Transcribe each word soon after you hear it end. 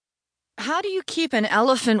How do you keep an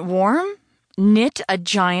elephant warm? Knit a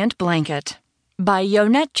giant blanket. By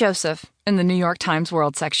Yonette Joseph in the New York Times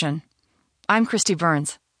World section. I'm Christy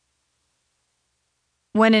Burns.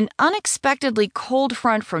 When an unexpectedly cold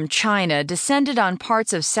front from China descended on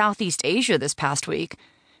parts of Southeast Asia this past week,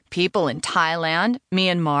 people in Thailand,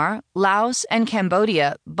 Myanmar, Laos, and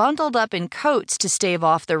Cambodia bundled up in coats to stave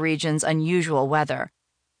off the region's unusual weather.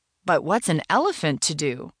 But what's an elephant to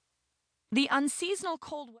do? The unseasonal cold weather